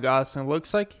Ryan Gosling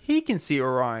looks like. He can see what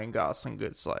Ryan Gosling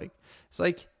looks like. It's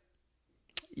like,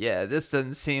 yeah, this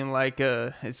doesn't seem like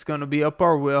it's going to be up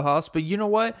our wheelhouse. But you know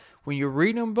what? When you're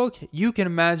reading a book, you can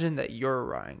imagine that you're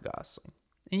Ryan Gosling.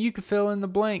 And you can fill in the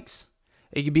blanks.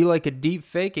 It could be like a deep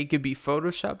fake. It could be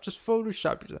Photoshop. Just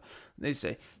Photoshop yourself. They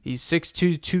say, he's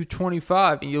 6'2",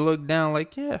 225. And you look down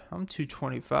like, yeah, I'm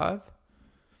 225.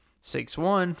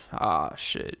 6'1". Ah,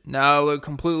 shit. Now I look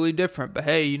completely different. But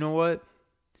hey, you know what?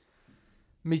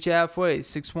 Meet you halfway.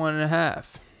 6'1.5".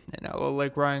 And I look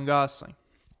like Ryan Gosling.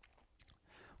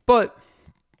 But,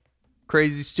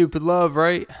 crazy stupid love,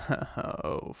 right?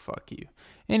 Oh, fuck you.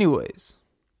 Anyways.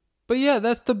 But yeah,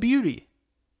 that's the beauty.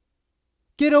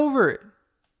 Get over it.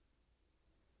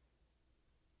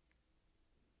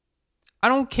 I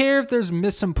don't care if there's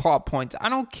missing plot points. I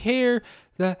don't care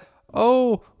that,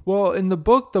 oh, well, in the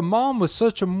book, the mom was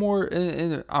such a more,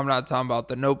 I'm not talking about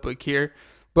The Notebook here,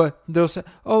 but they'll say,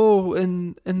 oh,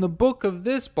 in the book of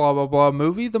this blah, blah, blah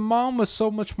movie, the mom was so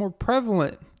much more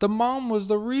prevalent. The mom was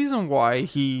the reason why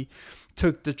he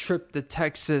took the trip to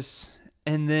Texas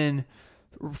and then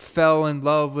fell in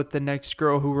love with the next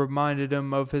girl who reminded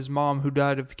him of his mom who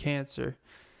died of cancer.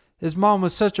 His mom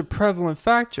was such a prevalent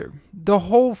factor. The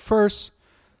whole first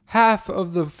half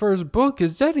of the first book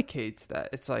is dedicated to that.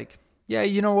 It's like, yeah,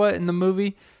 you know what? In the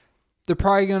movie, they're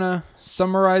probably going to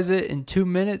summarize it in 2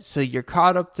 minutes so you're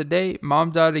caught up to date.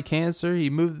 Mom died of cancer.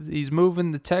 He's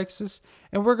moving to Texas.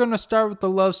 And we're going to start with the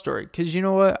love story. Because you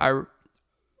know what?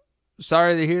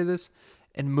 Sorry to hear this.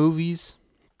 In movies,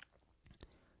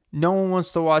 no one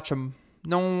wants to watch them.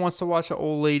 No one wants to watch an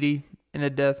old lady in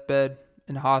a deathbed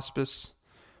in hospice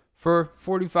for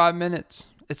 45 minutes.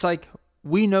 It's like,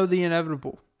 we know the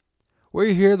inevitable.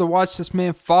 We're here to watch this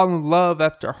man fall in love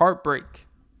after heartbreak.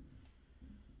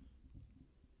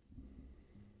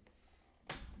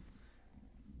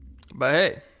 But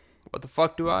hey, what the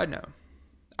fuck do I know?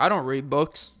 I don't read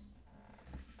books.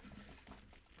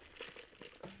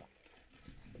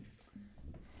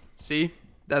 See?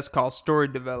 That's called story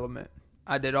development.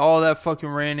 I did all that fucking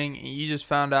ranting and you just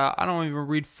found out I don't even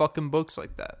read fucking books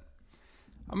like that.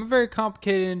 I'm a very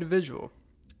complicated individual.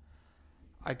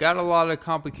 I got a lot of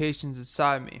complications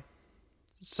inside me.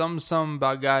 Something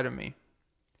about guiding me.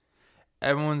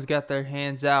 Everyone's got their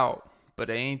hands out, but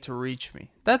they ain't to reach me.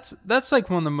 That's like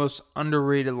one of the most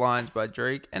underrated lines by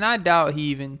Drake. And I doubt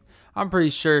I'm pretty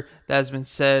sure that's been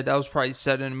said. That was probably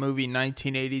said in a movie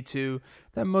 1982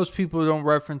 that most people don't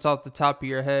reference off the top of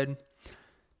your head.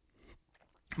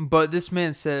 But this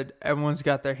man said, everyone's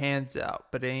got their hands out,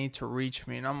 but they ain't to reach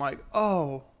me. And I'm like,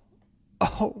 oh.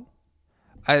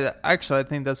 I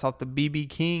think that's off the BB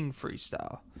King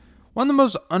freestyle. One of the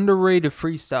most underrated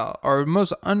freestyle, or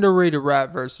most underrated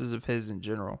rap verses of his in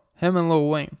general. Him and Lil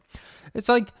Wayne. It's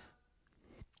like,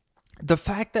 the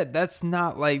fact that that's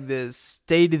not like this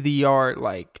state-of-the-art,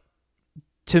 like,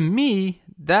 to me,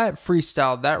 that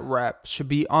freestyle, that rap should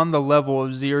be on the level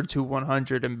of 0 to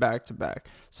 100 and back-to-back.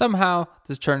 Somehow,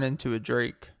 this turned into a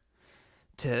Drake.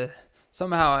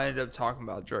 Somehow I ended up talking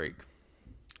about Drake.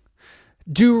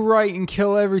 Do right and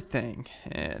kill everything.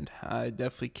 And I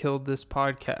definitely killed this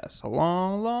podcast a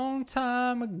long, long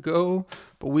time ago.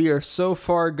 But we are so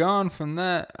far gone from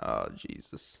that. Oh,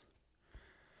 Jesus.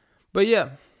 But yeah.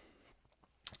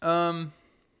 Moral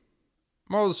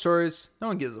of the story is, no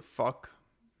one gives a fuck.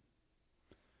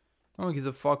 No one gives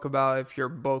a fuck about if your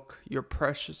book, your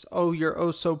precious, your oh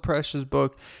so precious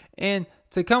book. And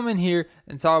to come in here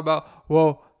and talk about,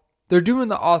 well, they're doing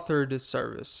the author a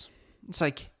disservice. It's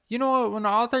like, you know what? When the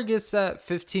author gets that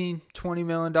 $15-20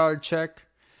 million check,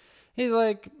 he's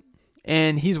like,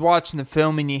 and he's watching the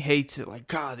film and he hates it. Like,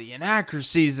 God, the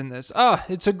inaccuracies in this.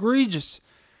 It's egregious.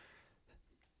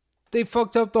 They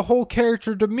fucked up the whole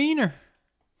character demeanor.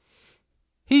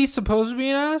 He's supposed to be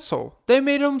an asshole. They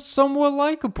made him somewhat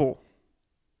likable.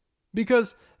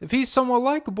 Because if he's somewhat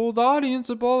likable, the audience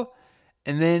will blow.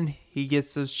 And then he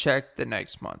gets his check the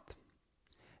next month.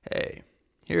 Hey,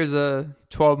 here's a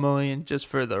 $12 million just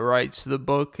for the rights to the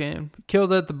book and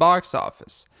killed at the box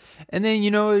office. And then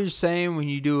you know what you're saying when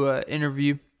you do an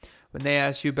interview, when they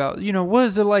ask you about, what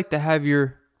is it like to have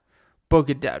your book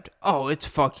adapted. Oh, it's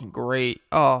fucking great.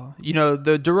 Oh,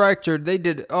 the director,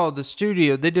 the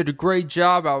studio, they did a great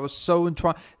job. I was so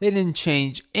entwined. They didn't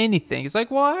change anything. It's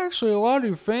like, well, actually, a lot of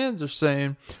your fans are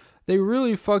saying they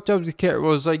really fucked up the character.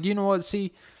 Well, it's like, you know what?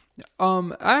 See,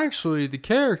 actually, the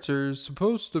character is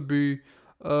supposed to be,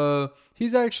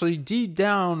 he's actually deep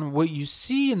down, what you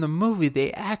see in the movie,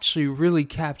 they actually really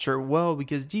capture it well,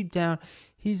 because deep down,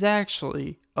 he's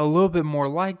actually a little bit more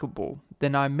likable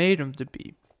than I made him to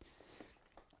be.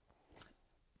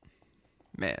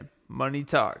 Man, money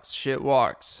talks, shit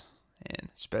walks, and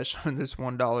especially when there's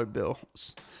 $1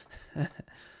 bills.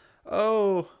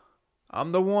 Oh,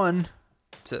 I'm the one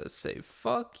to say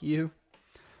fuck you.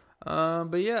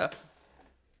 But yeah.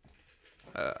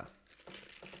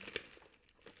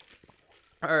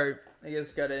 Alright, I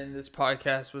guess gotta end this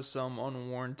podcast with some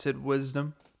unwarranted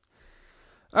wisdom.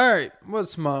 Alright,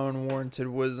 what's my unwarranted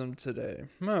wisdom today?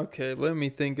 Okay, let me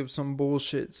think of some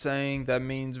bullshit saying that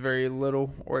means very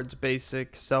little, or it's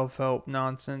basic self-help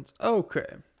nonsense. Okay.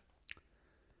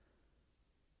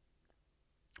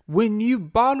 When you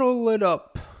bottle it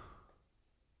up,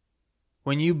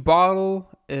 when you bottle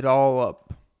it all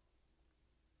up,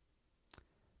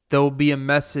 there'll be a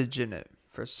message in it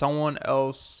for someone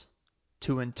else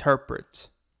to interpret.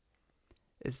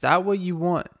 Is that what you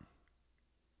want?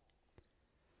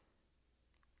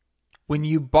 When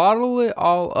you bottle it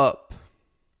all up,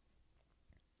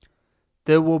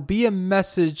 there will be a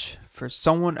message for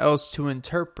someone else to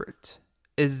interpret.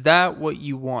 Is that what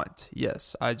you want?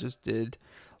 Yes, I just did.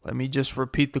 Let me just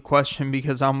repeat the question,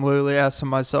 because I'm literally asking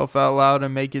myself out loud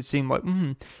and make it seem like,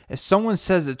 if someone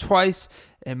says it twice,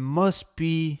 it must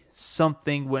be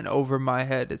something went over my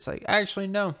head. It's like, actually,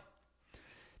 no.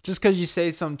 Just because you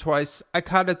say something twice, I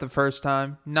caught it the first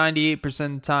time. 98%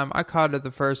 of the time, I caught it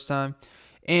the first time.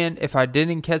 And if I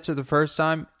didn't catch it the first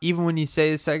time, even when you say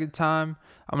it a second time,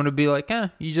 I'm going to be like,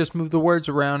 you just moved the words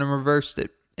around and reversed it,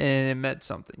 and it meant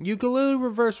something. You can literally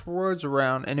reverse words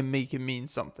around and it make it mean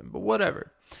something, but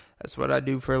whatever. That's what I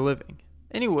do for a living.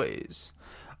 Anyways,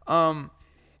 but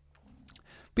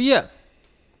yeah.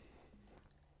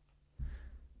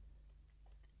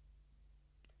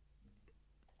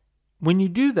 When you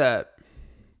do that,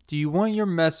 do you want your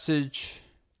message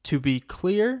to be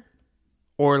clear,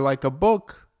 or like a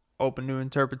book, open to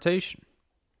interpretation?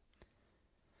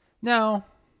 Now,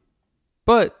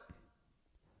 but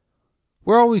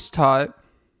we're always taught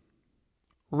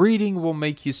reading will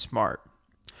make you smart.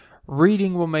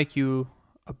 Reading will make you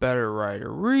a better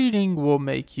writer. Reading will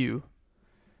make you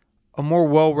a more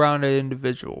well-rounded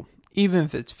individual. Even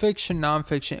if it's fiction,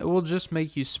 nonfiction, it will just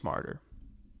make you smarter.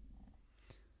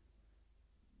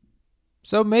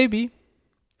 So maybe,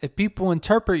 if people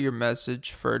interpret your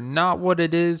message for not what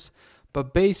it is,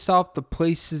 but based off the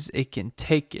places it can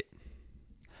take it,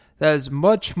 that is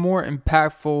much more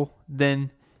impactful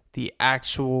than the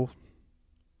actual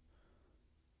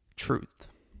truth.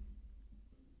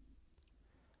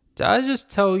 Did I just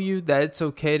tell you that it's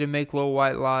okay to make little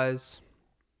white lies?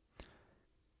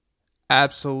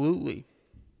 Absolutely.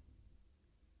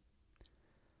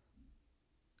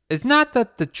 It's not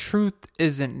that the truth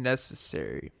isn't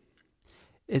necessary.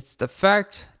 It's the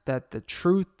fact that the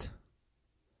truth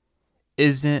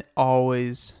isn't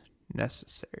always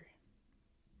necessary.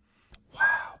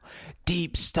 Wow.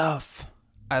 Deep stuff.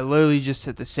 I literally just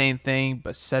said the same thing,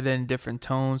 but said it in different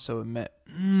tones, so it meant,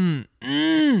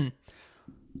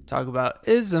 Talk about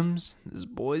isms. This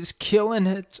boy's killing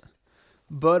it.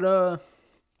 But,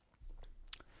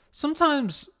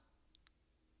 sometimes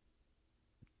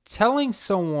telling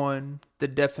someone the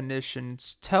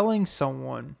definitions, telling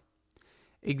someone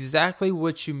exactly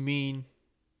what you mean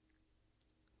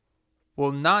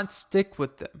will not stick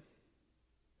with them.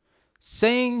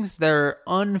 Sayings that are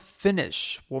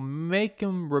unfinished will make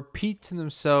them repeat to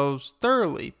themselves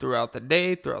thoroughly throughout the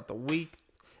day, throughout the week.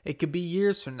 It could be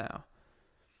years from now.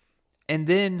 And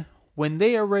then when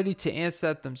they are ready to answer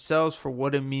that themselves for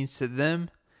what it means to them,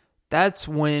 that's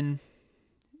when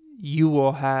you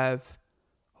will have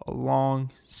a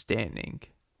long-standing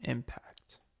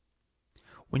impact.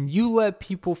 When you let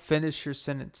people finish your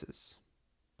sentences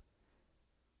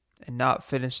and not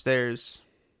finish theirs.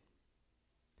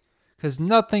 Because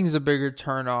nothing's a bigger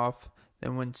turnoff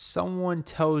than when someone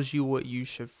tells you what you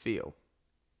should feel.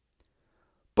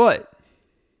 But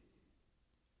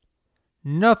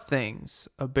nothing's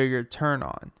a bigger turn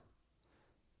on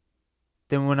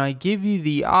than when I give you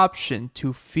the option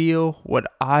to feel what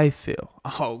I feel.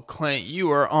 Oh, Clint, you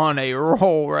are on a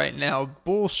roll right now,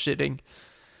 bullshitting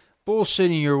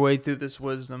your way through this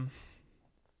wisdom.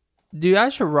 Dude, I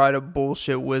should write a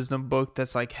bullshit wisdom book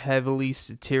that's like heavily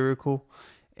satirical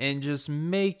and just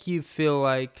make you feel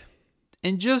like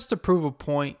And just to prove a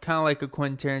point, kind of like a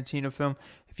Quentin Tarantino film,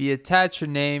 if you attach your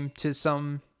name to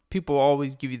some, people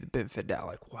always give you the benefit of the doubt.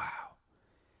 Like, wow,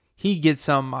 he gets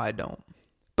something I don't.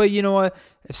 But you know what?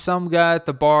 If some guy at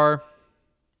the bar,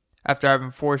 after having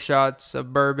 4 shots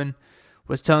of bourbon,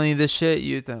 was telling you this shit,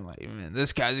 you'd think like, man,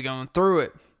 this guy's going through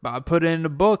it. But I put it in the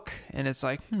book, and it's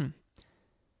like,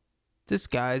 this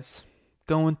guy's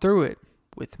going through it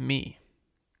with me.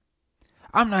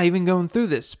 I'm not even going through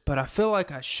this, but I feel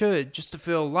like I should just to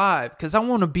feel alive because I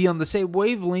want to be on the same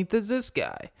wavelength as this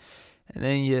guy. And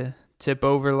then you tip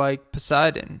over like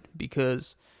Poseidon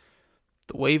because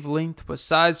the wavelength was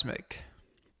seismic.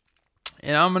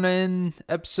 And I'm going to end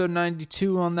episode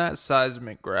 92 on that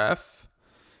seismic graph,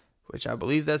 which I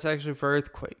believe that's actually for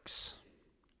earthquakes.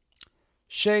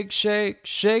 Shake, shake,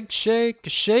 shake, shake,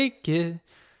 shake it.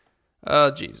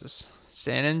 Oh, Jesus.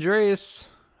 San Andreas.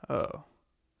 Oh.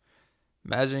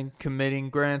 Imagine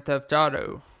committing Grand Theft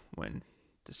Auto when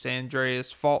the San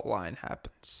Andreas fault line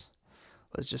happens.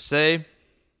 Let's just say,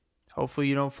 hopefully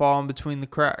you don't fall in between the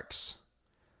cracks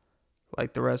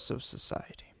like the rest of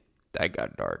society. That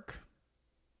got dark.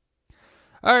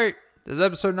 Alright, this is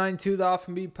episode 92 of the Off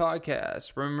and Beat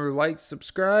Podcast. Remember to like,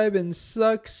 subscribe, and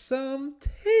suck some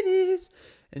titties.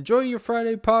 Enjoy your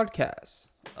Friday podcast.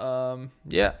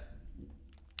 Yeah.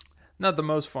 Not the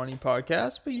most funny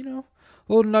podcast, but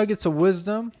little nuggets of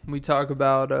wisdom. We talk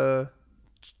about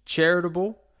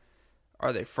charitable.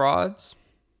 Are they frauds?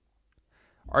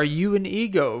 Are you an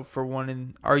ego for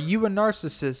wanting? Are you a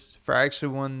narcissist for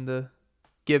actually wanting to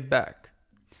give back?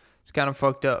 It's kind of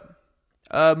fucked up.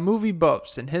 Movie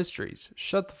buffs and histories.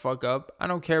 Shut the fuck up. I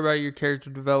don't care about your character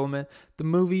development. The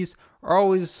movies are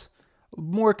always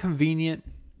more convenient,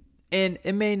 and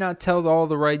it may not tell all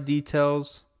the right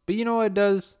details, but you know what it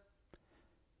does?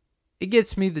 It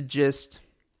gets me the gist.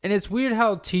 And it's weird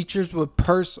how teachers would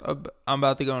I'm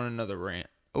about to go on another rant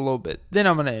a little bit. Then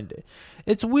I'm going to end it.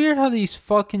 It's weird how these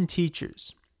fucking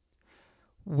teachers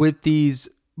with these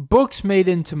books made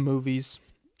into movies,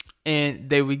 and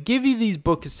they would give you these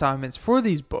book assignments for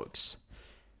these books.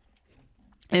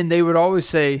 And they would always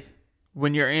say,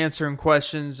 when you're answering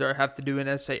questions or have to do an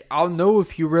essay, I'll know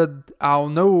if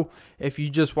you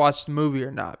just watched the movie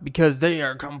or not, because they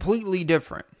are completely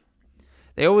different.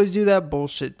 They always do that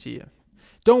bullshit to you.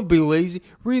 Don't be lazy.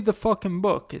 Read the fucking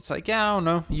book. It's like, I don't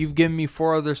know. You've given me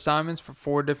 4 other assignments for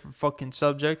 4 different fucking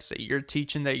subjects that you're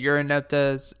teaching that you're inept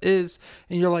as is.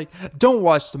 And you're like, don't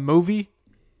watch the movie.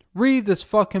 Read this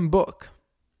fucking book.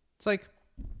 It's like,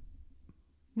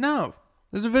 no.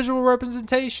 There's a visual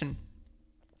representation.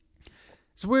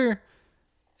 It's weird.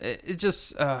 It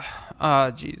just,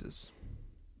 Jesus.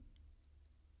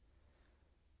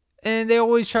 And they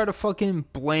always try to fucking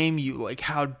blame you. Like,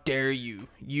 how dare you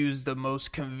use the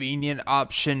most convenient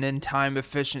option in time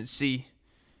efficiency?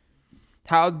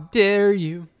 How dare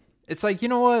you? It's like, you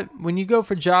know what? When you go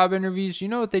for job interviews, you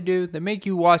know what they do? They make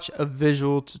you watch a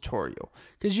visual tutorial.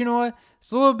 Because you know what?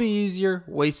 It's a little bit easier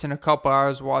wasting a couple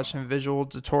hours watching a visual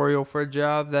tutorial for a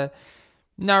job that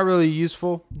not really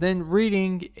useful than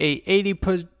reading a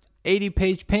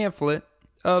 80-page pamphlet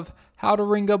of how to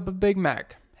ring up a Big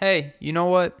Mac. Hey, you know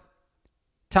what?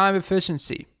 Time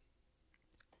efficiency.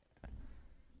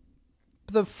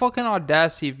 But the fucking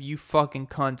audacity of you fucking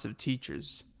cunts of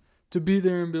teachers to be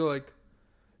there and be like,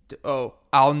 oh,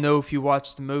 I'll know if you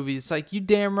watch the movie. It's like, you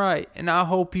damn right. And I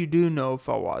hope you do know if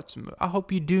I watch the movie. I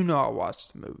hope you do know I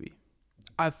watched the movie.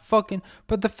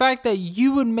 But the fact that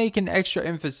you would make an extra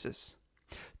emphasis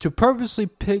to purposely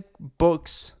pick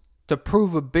books to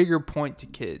prove a bigger point to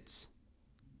kids.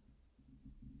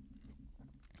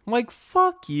 Like,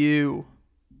 fuck you.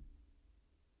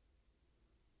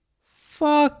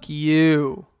 Fuck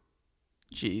you.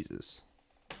 Jesus.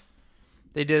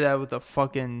 They did that with the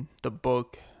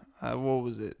book. What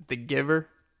was it? The Giver?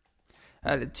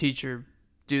 I had a teacher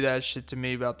do that shit to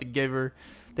me about The Giver.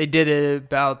 They did it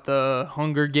about the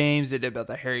Hunger Games. They did about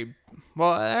the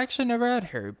Well, I actually never had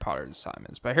Harry Potter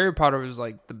assignments, but Harry Potter was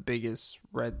like the biggest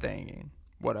red thing and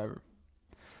whatever.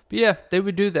 But yeah, they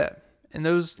would do that. And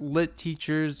those lit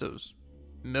teachers, those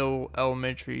middle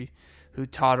elementary who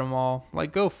taught them all,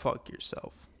 like, go fuck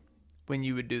yourself when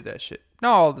you would do that shit.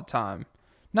 Not all the time.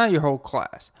 Not your whole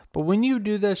class. But when you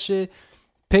do that shit,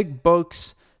 pick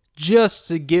books just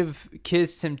to give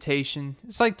kids temptation.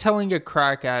 It's like telling a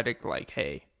crack addict, like,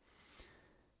 hey,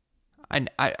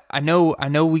 I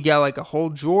know we got like a whole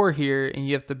drawer here and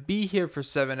you have to be here for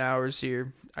 7 hours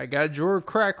here. I got a drawer of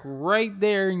crack right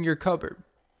there in your cupboard.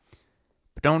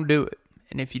 But don't do it.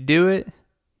 And if you do it,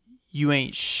 you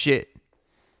ain't shit.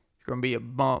 You're going to be a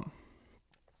bum.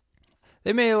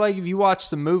 They made it like if you watch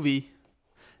the movie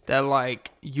that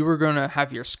like you were gonna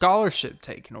have your scholarship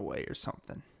taken away or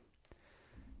something.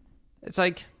 It's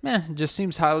like, it just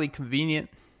seems highly convenient.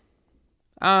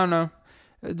 I don't know.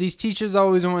 These teachers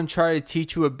always want to try to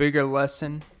teach you a bigger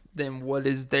lesson than what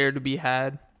is there to be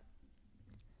had.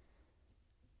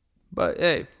 But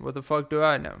hey, what the fuck do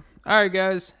I know? Alright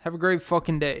guys, have a great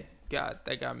fucking day. God,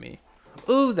 that got me.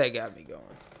 Ooh, that got me going.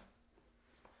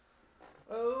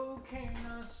 Oh, can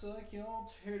I suck your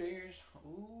titties?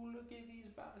 Ooh, look at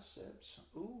these biceps.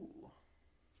 Ooh.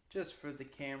 Just for the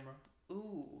camera.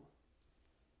 Ooh.